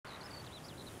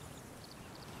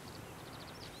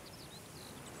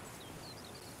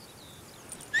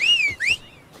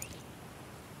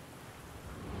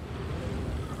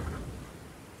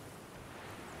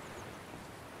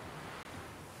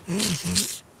Go,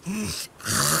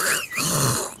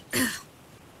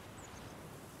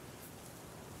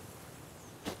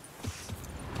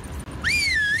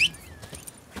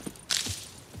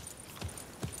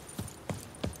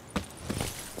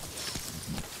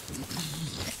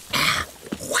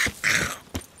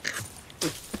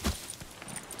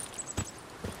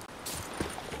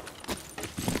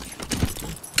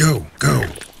 go.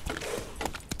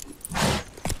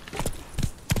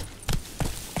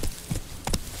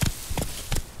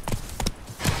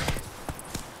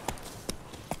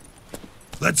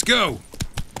 Let's go.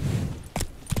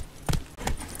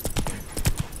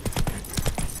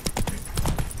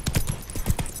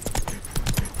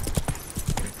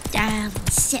 Down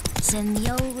sits in the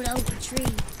old oak tree.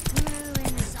 Grew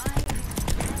inside.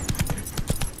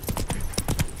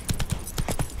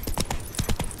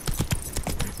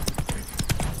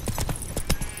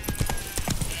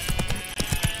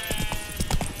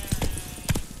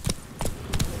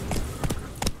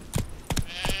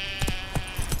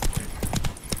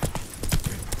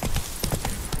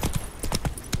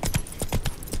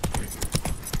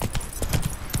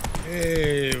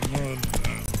 Hey, Moon.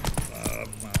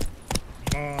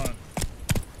 Moon.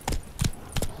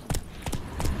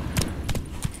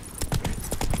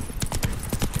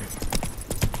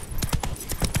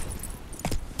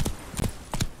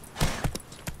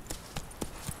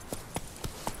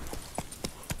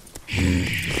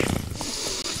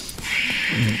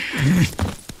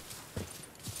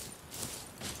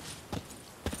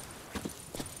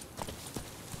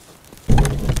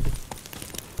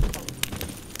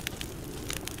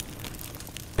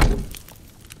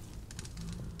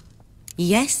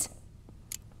 Yes?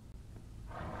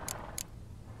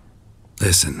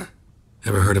 Listen,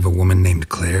 ever heard of a woman named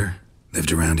Claire?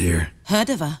 Lived around here? Heard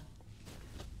of her?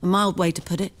 A mild way to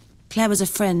put it. Claire was a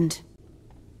friend.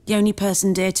 The only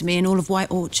person dear to me in all of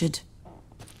White Orchard.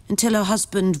 Until her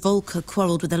husband, Volker,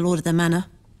 quarrelled with the lord of the manor.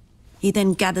 He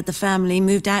then gathered the family,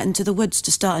 moved out into the woods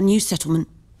to start a new settlement.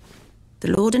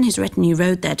 The lord and his retinue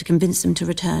rode there to convince them to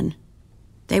return.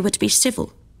 They were to be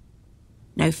civil.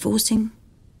 No forcing,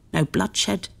 no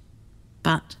bloodshed.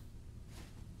 But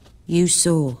you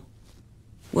saw.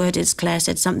 Word is Claire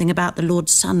said something about the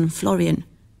lord's son, Florian.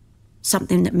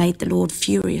 Something that made the lord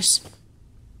furious.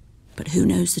 But who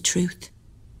knows the truth?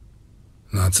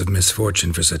 Lots of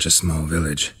misfortune for such a small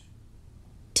village.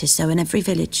 'Tis so in every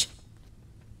village.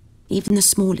 Even the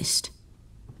smallest.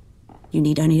 You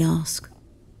need only ask.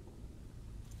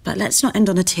 But let's not end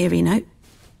on a teary note.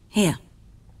 Here,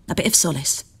 a bit of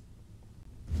solace.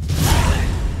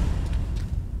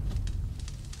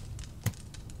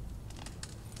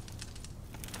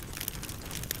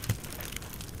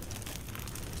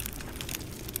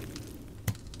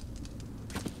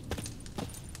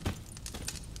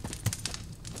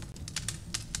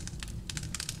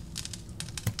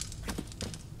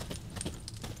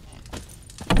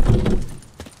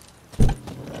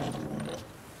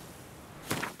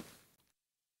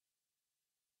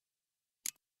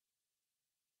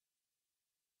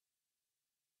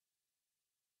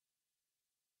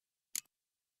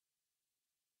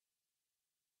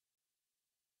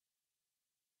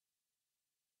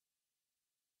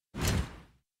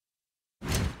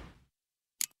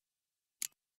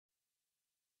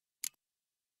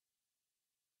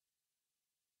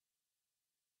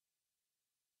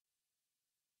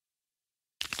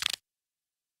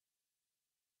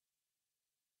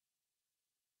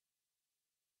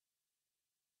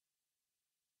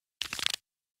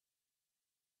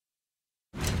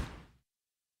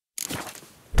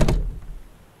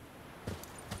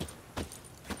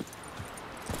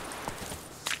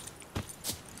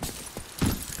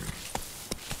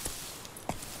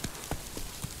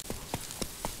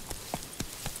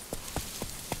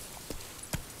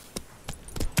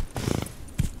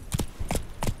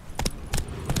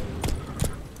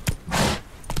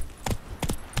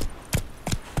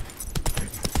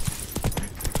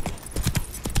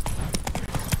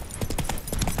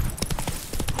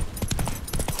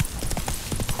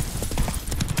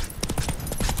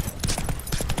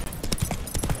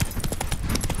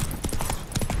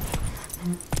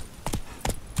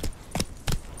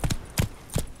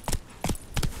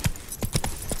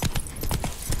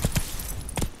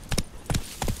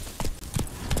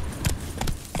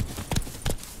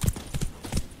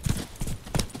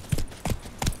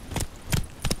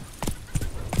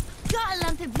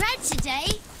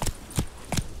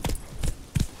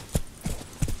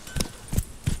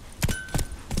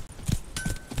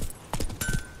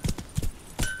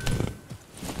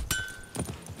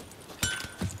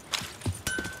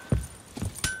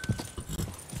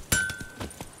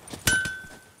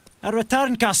 A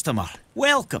return customer.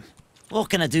 Welcome. What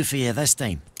can I do for you this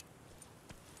time?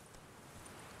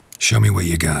 Show me what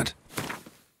you got.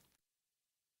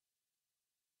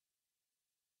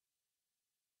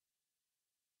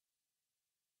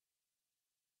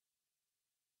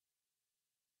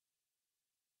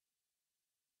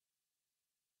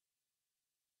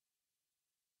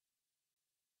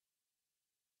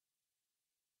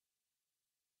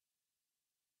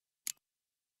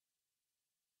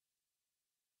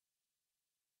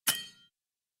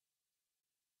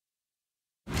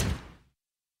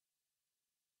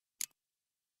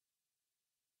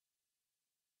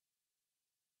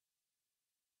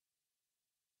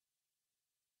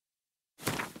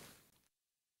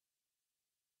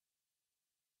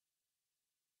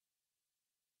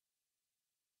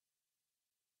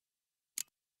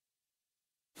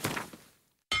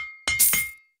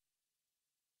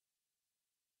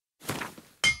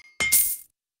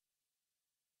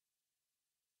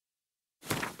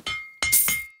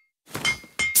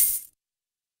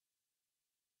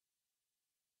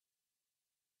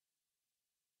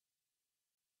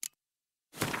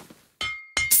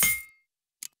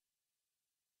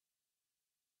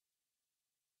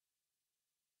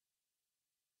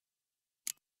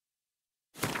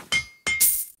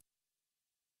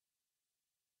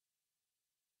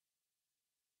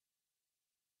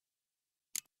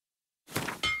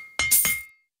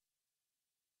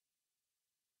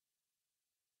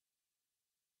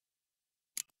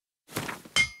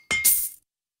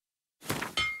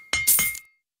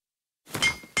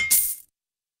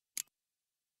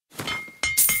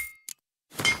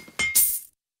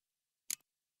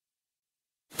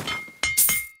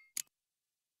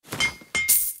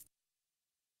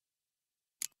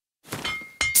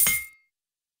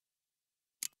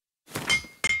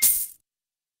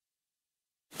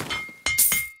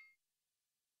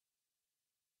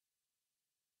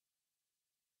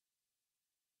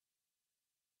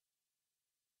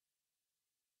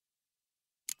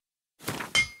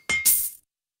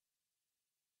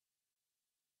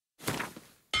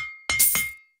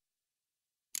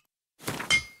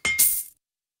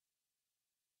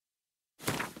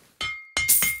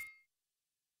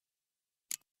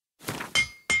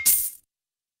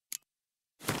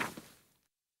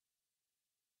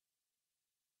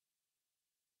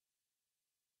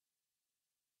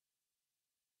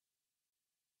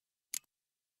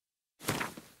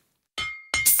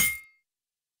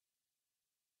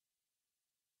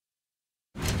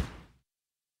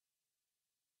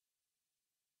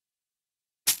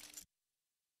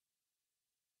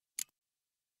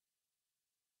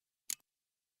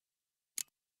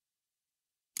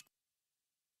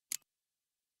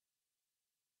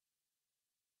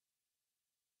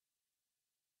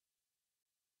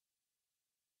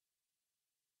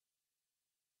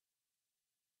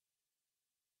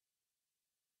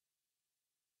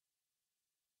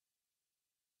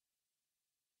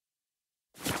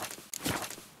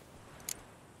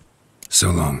 So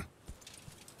long.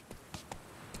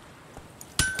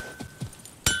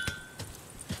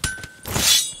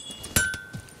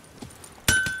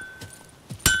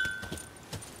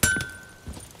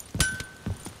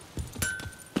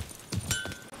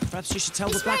 Perhaps you should tell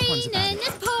It's the black ones about raining, it.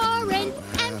 it's pouring,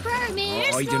 and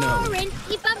Vermeer's I dunno. snoring.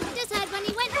 He bumped his head when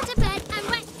he went to bed and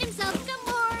wet himself.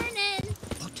 Good morning.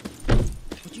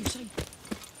 What'd you say?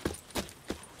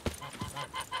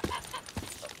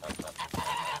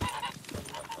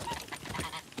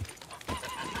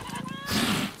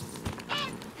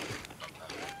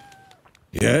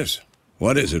 Yes?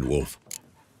 What is it, Wolf?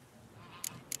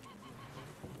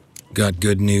 Got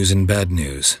good news and bad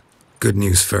news. Good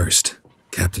news first.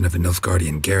 Captain of the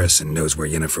Nilfgaardian garrison knows where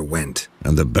Yennefer went.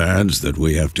 And the bad's that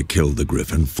we have to kill the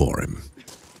Griffin for him.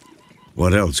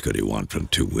 What else could he want from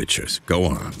two witchers? Go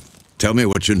on. Tell me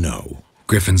what you know.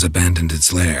 Griffin's abandoned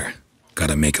its lair.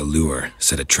 Gotta make a lure,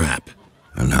 set a trap.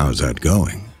 And how's that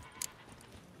going?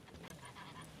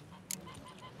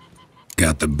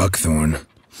 Got the buckthorn.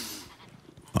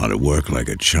 Ought to work like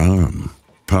a charm.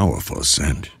 Powerful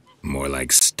scent. More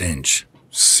like stench.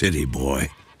 City boy.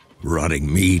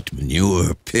 Rotting meat,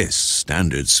 manure, piss.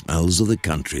 Standard smells of the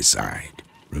countryside.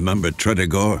 Remember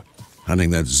Tretogor? Hunting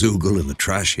that Zoogle in the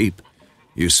trash heap?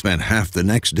 You spent half the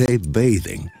next day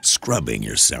bathing, scrubbing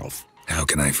yourself. How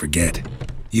can I forget?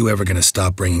 You ever gonna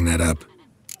stop bringing that up?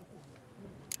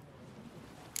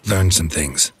 Learned some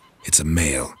things. It's a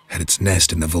male, had its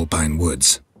nest in the Vulpine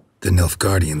Woods. The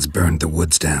Nilfgaardians burned the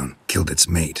woods down, killed its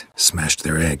mate, smashed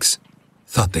their eggs.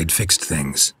 Thought they'd fixed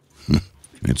things.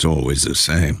 It's always the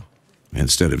same.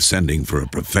 Instead of sending for a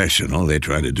professional, they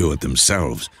try to do it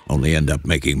themselves, only end up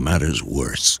making matters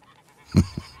worse.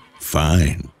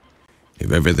 Fine.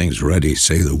 If everything's ready,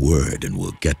 say the word and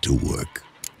we'll get to work.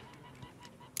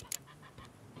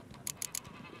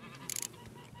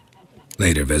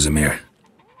 Later, Vesemir.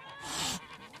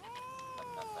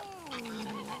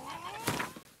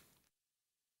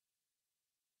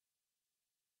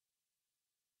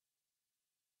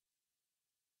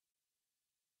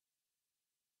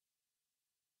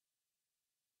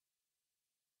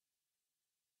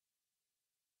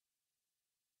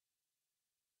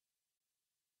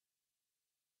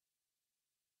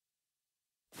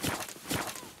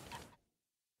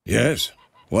 Yes?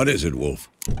 What is it, Wolf?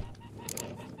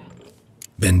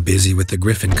 Been busy with the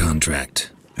Griffin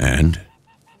contract. And?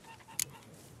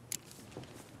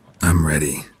 I'm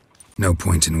ready. No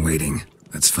point in waiting.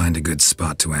 Let's find a good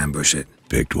spot to ambush it.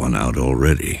 Picked one out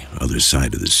already. Other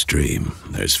side of the stream.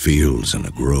 There's fields and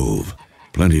a grove.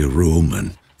 Plenty of room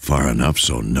and far enough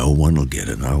so no one will get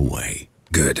in our way.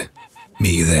 Good.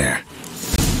 Meet you there.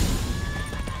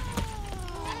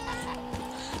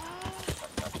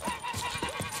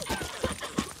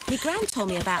 My gran told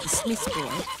me about the Smith's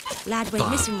boy. Lad went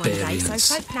missing one day, so Barbarians.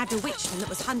 folk had a witchman that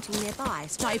was hunting nearby.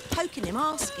 Started poking him,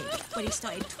 asking. But he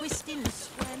started twisting and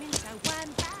squirming, so wham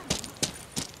bam.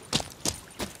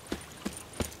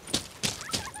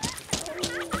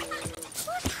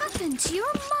 What happened to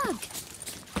your mug?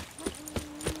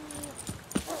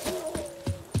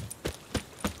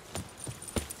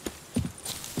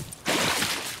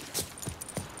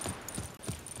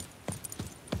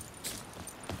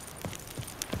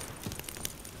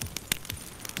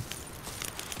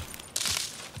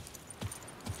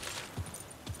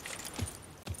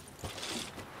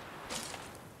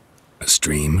 A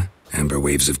stream, amber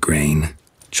waves of grain.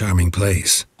 Charming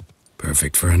place.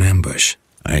 Perfect for an ambush.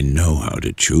 I know how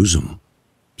to choose 'em.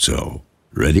 So,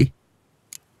 ready?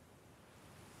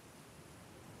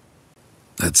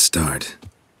 Let's start.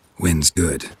 Wind's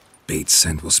good. Bait's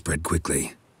scent will spread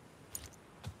quickly.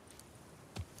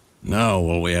 Now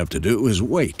all we have to do is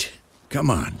wait. Come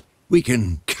on. We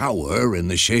can cower in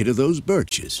the shade of those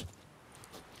birches.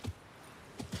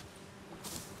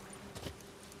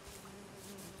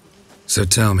 So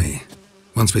tell me,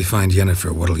 once we find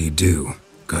Yennefer, what'll you do?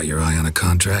 Got your eye on a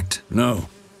contract? No.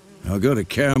 I'll go to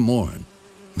Kaer Morhen.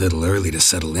 Little early to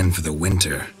settle in for the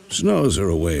winter. Snows are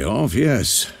a way off,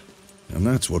 yes. And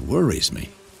that's what worries me.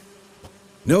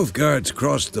 Nilfgaard's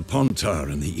crossed the Pontar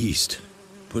in the east.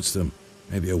 Puts them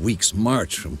maybe a week's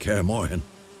march from Kaer Morhen.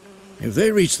 If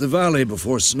they reach the valley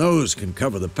before snows can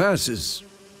cover the passes,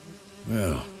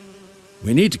 well,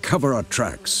 we need to cover our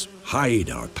tracks, hide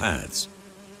our paths.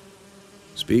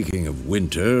 Speaking of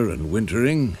winter and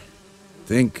wintering,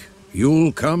 think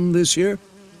you'll come this year?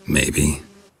 Maybe.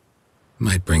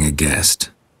 Might bring a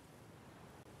guest.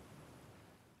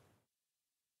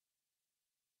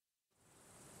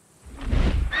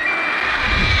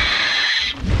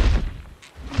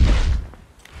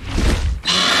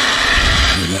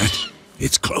 Hear that?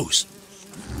 It's close.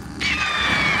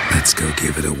 Let's go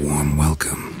give it a warm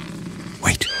welcome.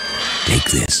 Wait, take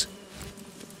this.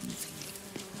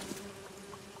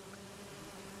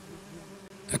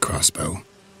 A crossbow.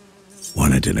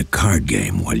 Won it in a card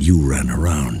game while you ran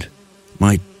around.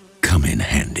 Might come in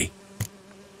handy.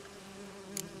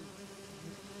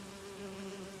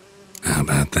 How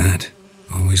about that?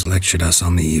 Always lectured us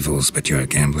on the evils, but you're a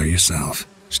gambler yourself.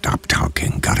 Stop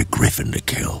talking. Got a griffin to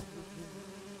kill.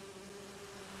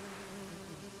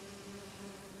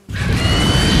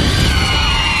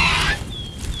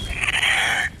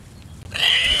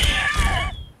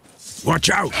 Watch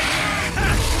out!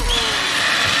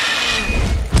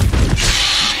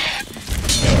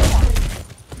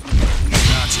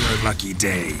 Not your lucky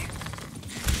day.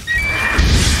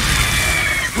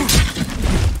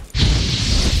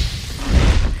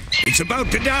 It's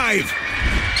about to dive!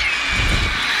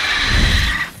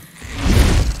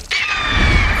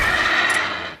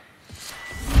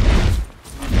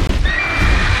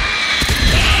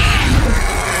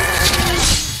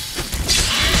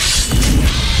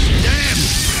 Damn!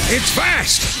 It's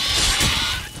fast!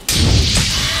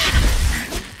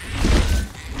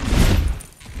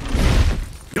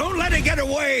 Don't let it get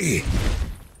away!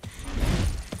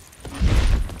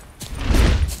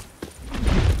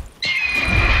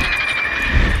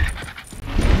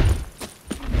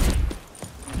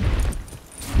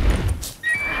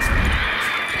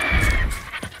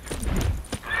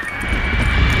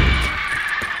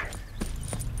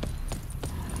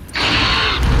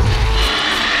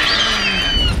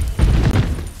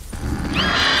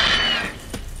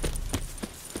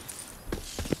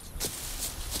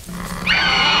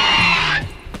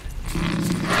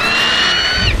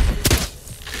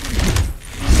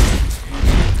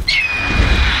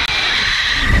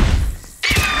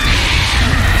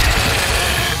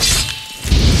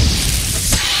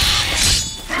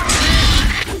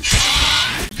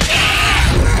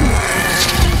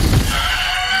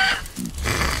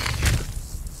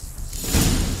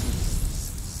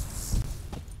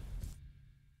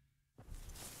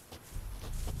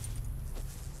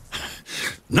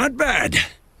 Not bad.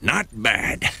 Not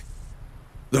bad.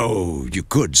 Though you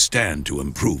could stand to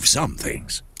improve some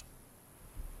things.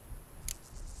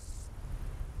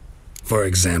 For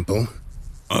example?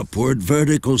 Upward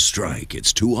vertical strike.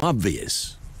 It's too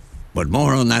obvious. But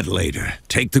more on that later.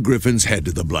 Take the Griffin's head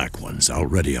to the Black Ones. I'll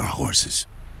ready our horses.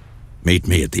 Meet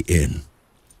me at the inn.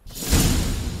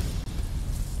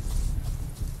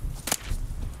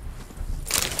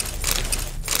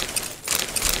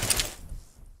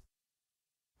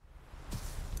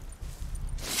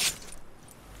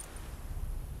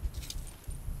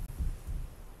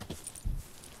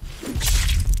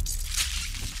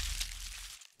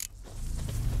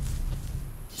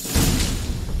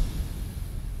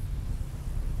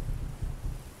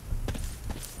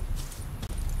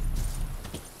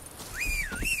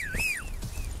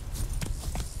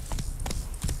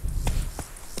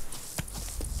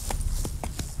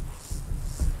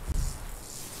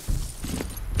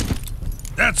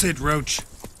 That's it, Roach.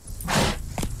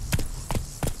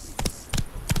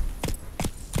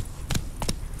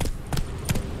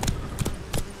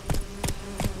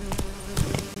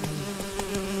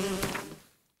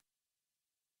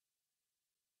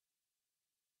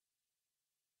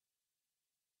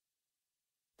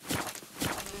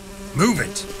 Move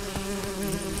it!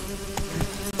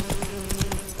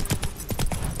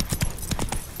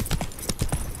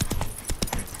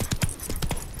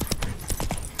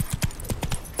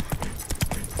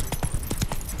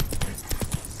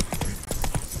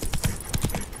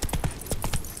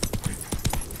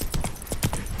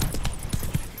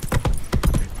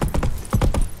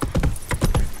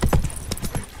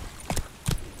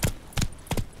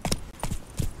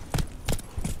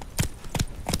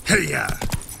 Hey-ya!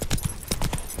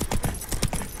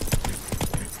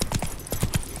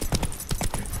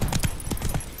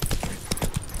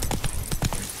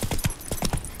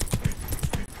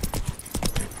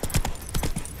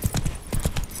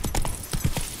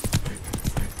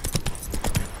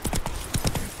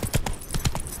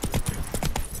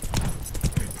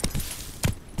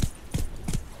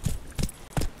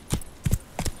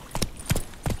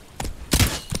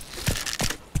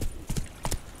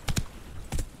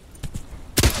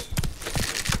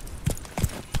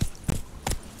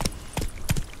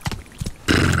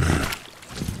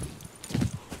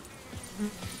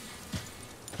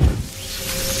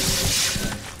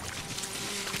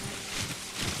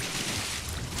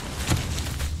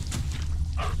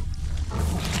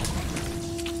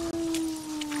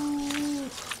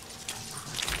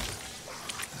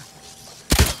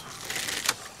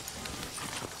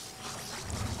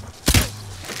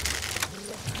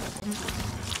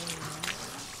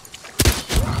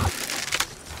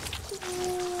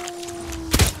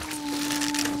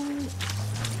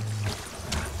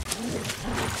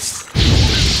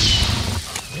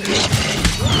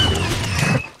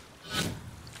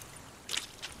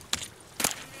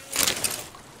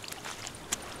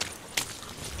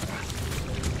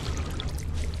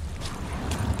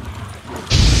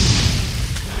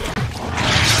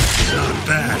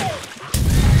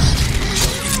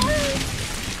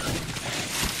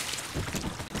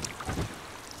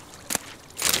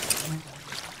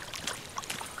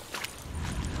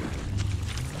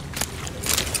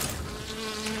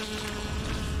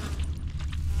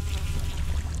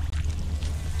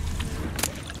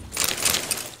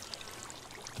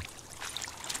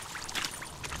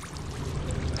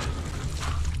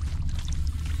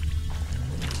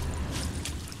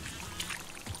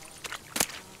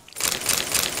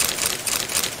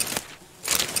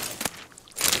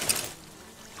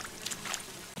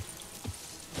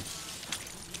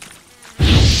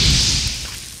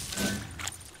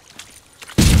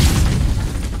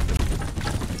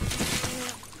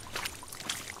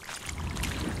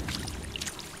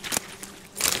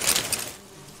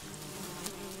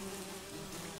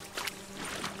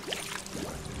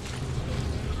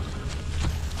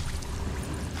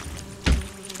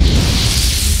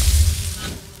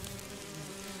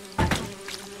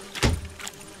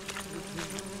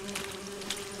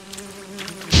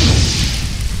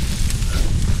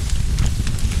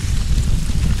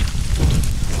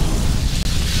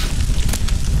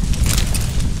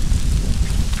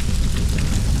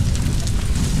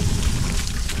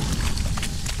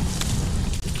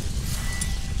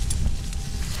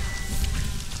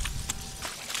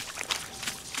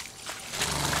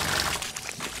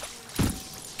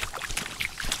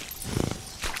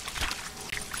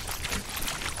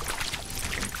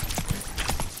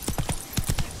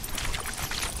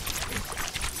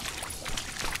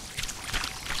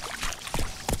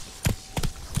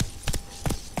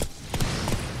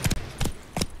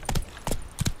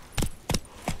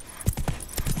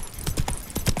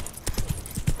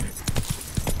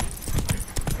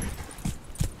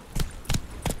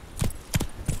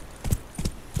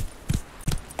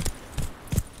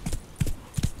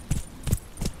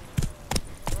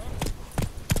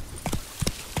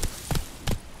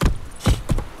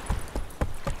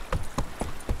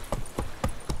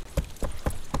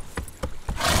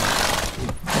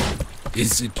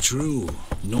 Is it true?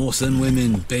 Northern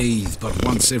women bathe but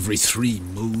once every 3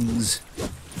 moons?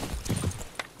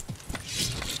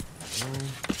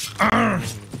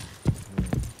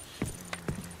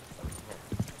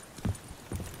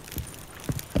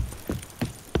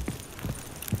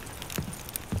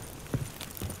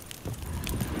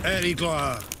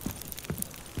 Erigla.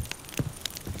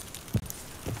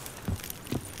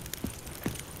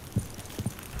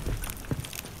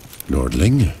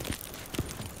 Nordling?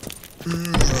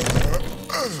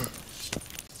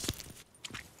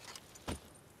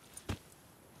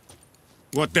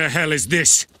 What the hell is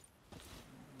this?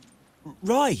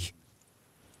 Roy!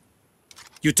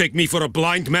 You take me for a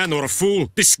blind man or a fool?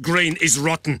 This grain is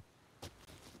rotten.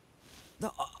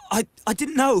 No, I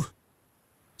didn't know.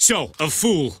 So, a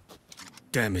fool.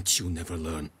 Damn it, you never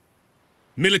learn.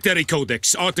 Military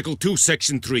Codex, Article 2,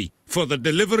 Section 3. For the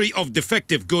delivery of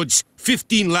defective goods,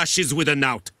 15 lashes with a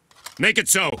knout. Make it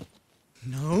so.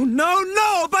 No, no,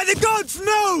 no! By the gods,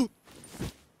 no!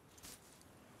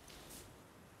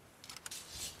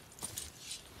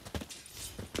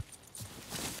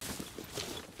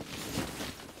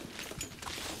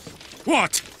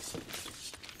 What?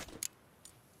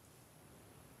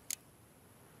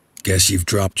 Guess you've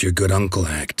dropped your good uncle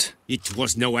act. It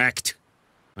was no act.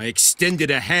 I extended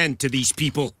a hand to these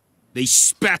people. They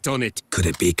spat on it. Could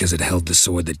it be 'cause it held the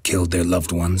sword that killed their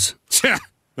loved ones? Tja!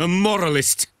 A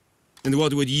moralist. And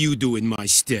what would you do in my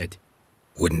stead?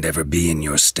 Wouldn't ever be in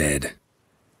your stead.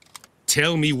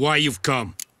 Tell me why you've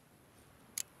come.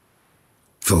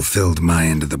 Fulfilled my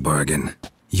end of the bargain.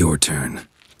 Your turn.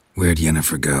 Where'd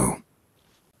Yennefer go?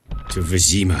 To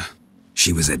Vizima.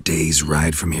 She was a day's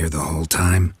ride from here the whole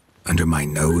time? Under my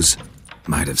nose?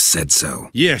 Might have said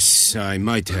so. Yes, I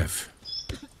might have.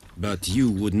 But you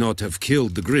would not have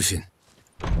killed the griffin.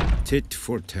 Tit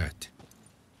for tat.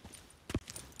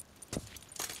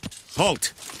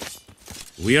 Halt!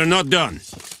 We are not done.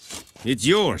 It's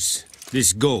yours,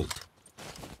 this gold.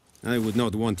 I would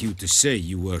not want you to say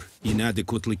you were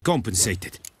inadequately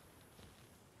compensated.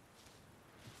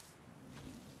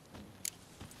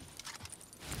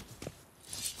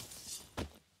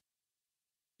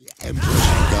 Emperor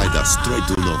shall guide us straight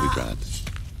to Novigrad.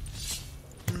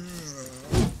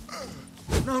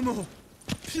 No more!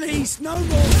 Please, no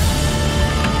more!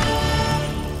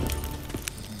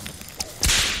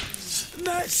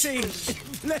 Mercy!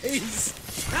 Please!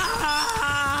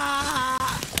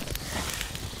 Ah!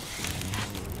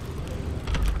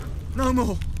 No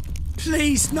more!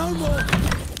 Please, no more!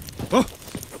 Oh.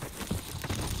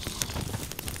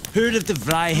 Heard of the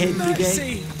Vryhead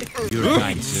Brigade? You're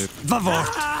kind, sir.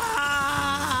 Vavort!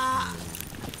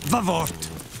 Vavort!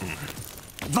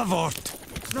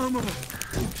 Vavort! No more!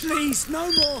 Please, no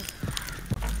more!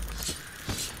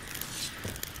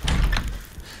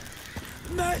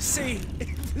 Mercy!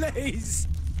 Please!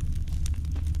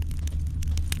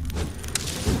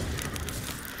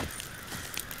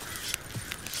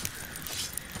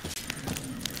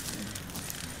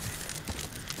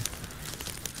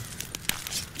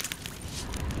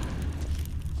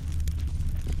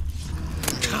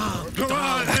 Come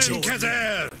on,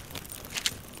 Kazer!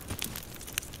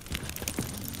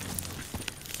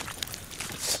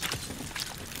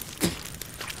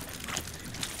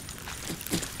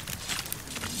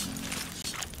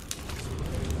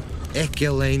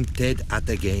 Ekelain Ted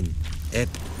Atagain, Ep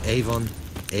Avon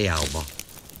Ealba.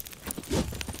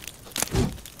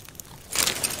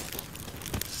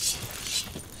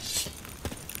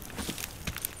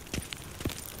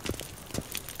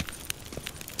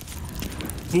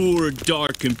 Poor,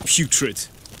 dark, and putrid.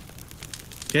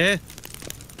 Yeah?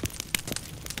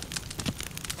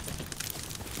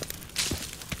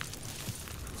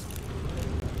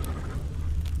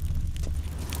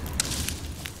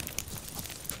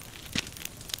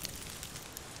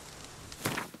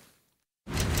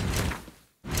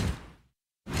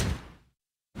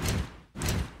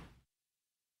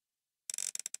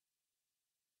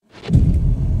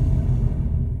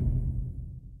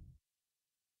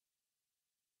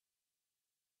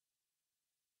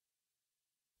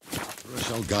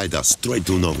 Shall guide us straight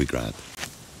to Novigrad.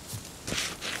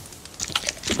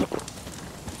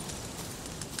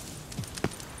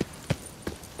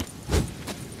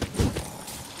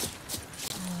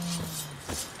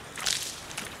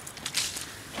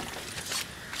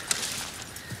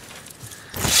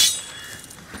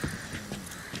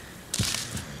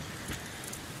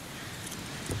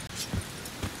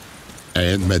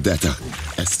 And Medetta,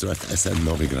 Estrat Esen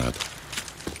Novigrad.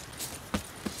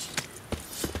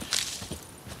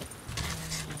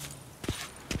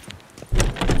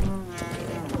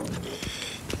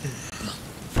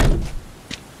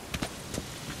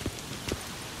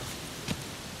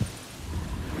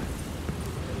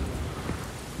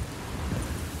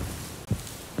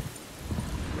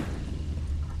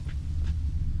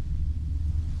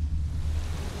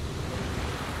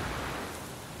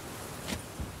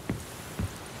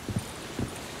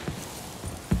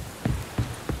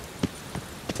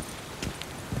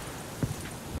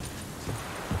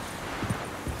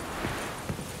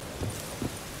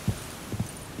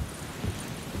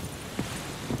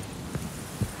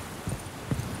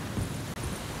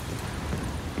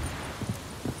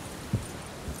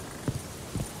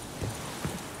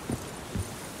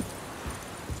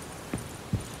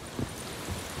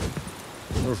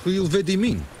 You're real very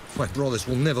mean. My brothers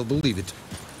will never believe it.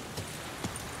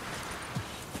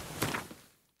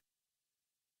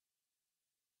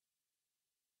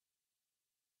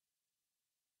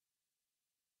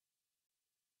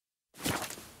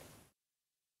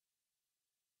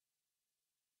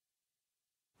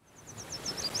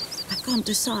 I can't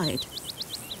decide.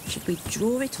 Should we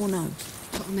draw it or no?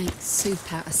 Gotta make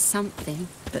soup out of something.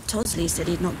 But Tosley said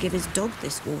he'd not give his dog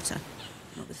this water.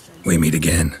 We meet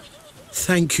again.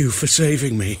 Thank you for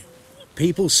saving me.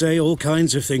 People say all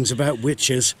kinds of things about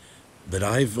witches, but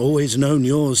I've always known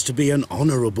yours to be an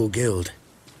honourable guild.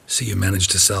 So you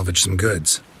managed to salvage some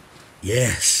goods?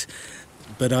 Yes,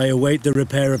 but I await the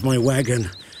repair of my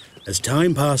wagon. As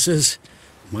time passes,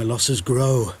 my losses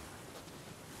grow.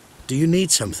 Do you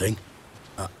need something?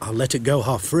 I'll let it go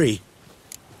half-free.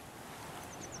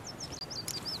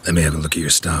 Let me have a look at your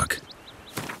stock.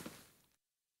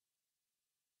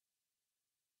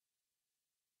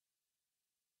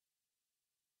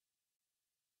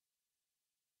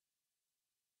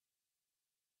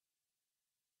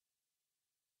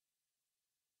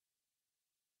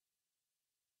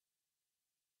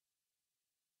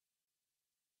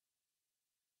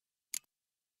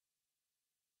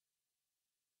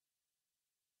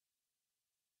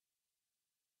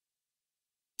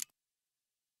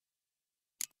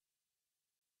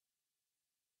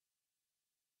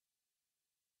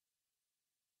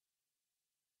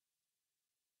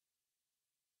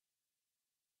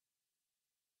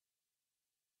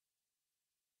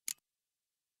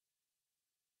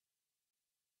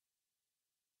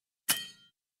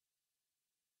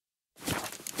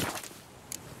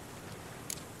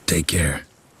 Take care.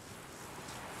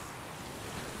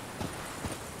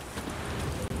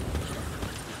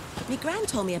 Me gran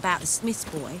told me about the Smith's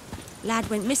boy. Lad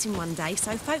went missing one day,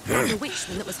 so folk found a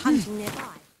witchman that was hunting nearby.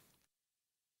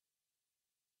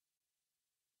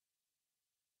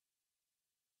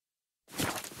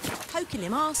 Poking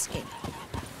him, asking.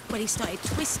 Well, he started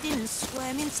twisting and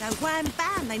squirming, so wham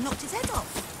bam, they knocked his head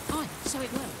off. Aye, so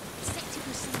it were. Detective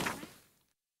was seen around.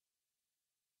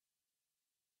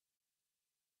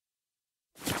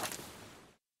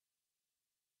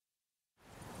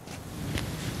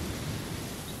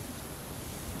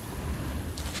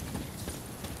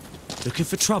 Looking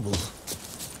for trouble?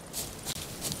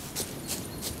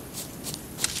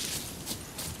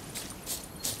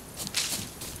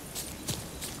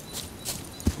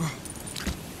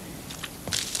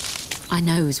 I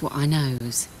knows what I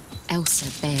knows.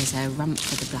 Elsa bears her rump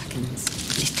for the Blackens.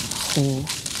 Little whore.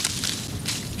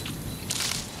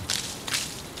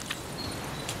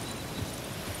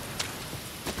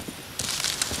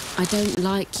 I don't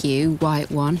like you,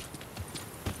 White One.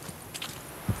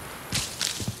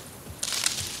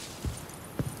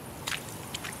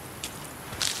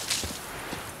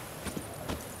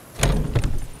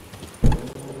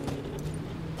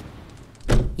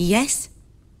 Yes?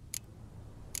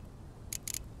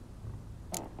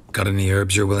 Got any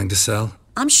herbs you're willing to sell?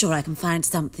 I'm sure I can find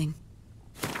something.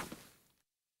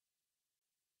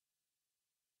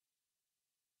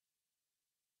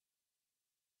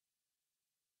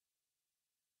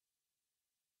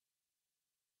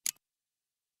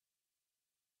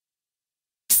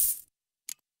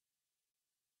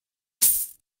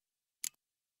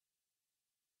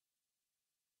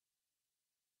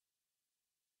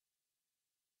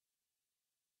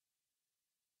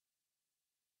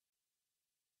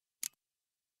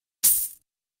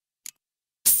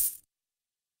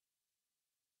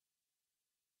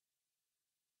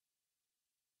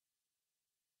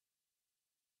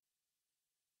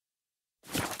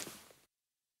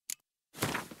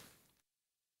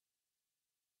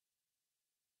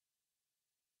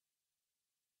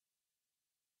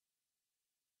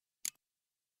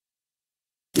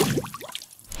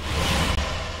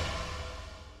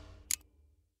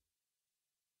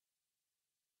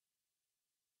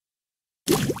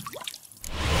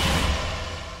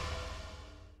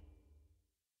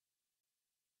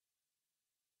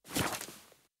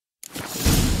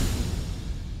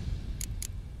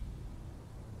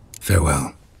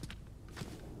 Farewell.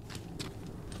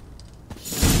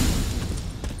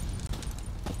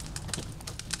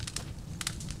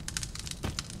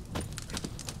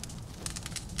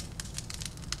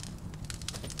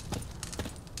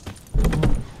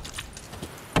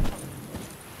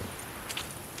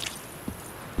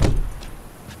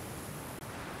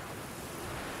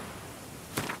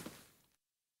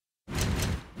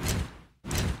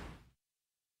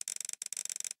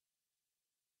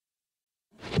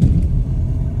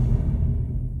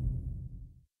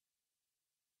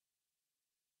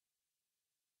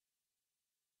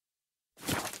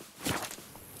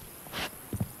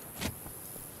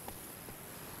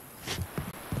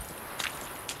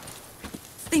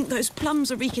 think those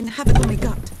plums are wreaking havoc on my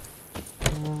gut.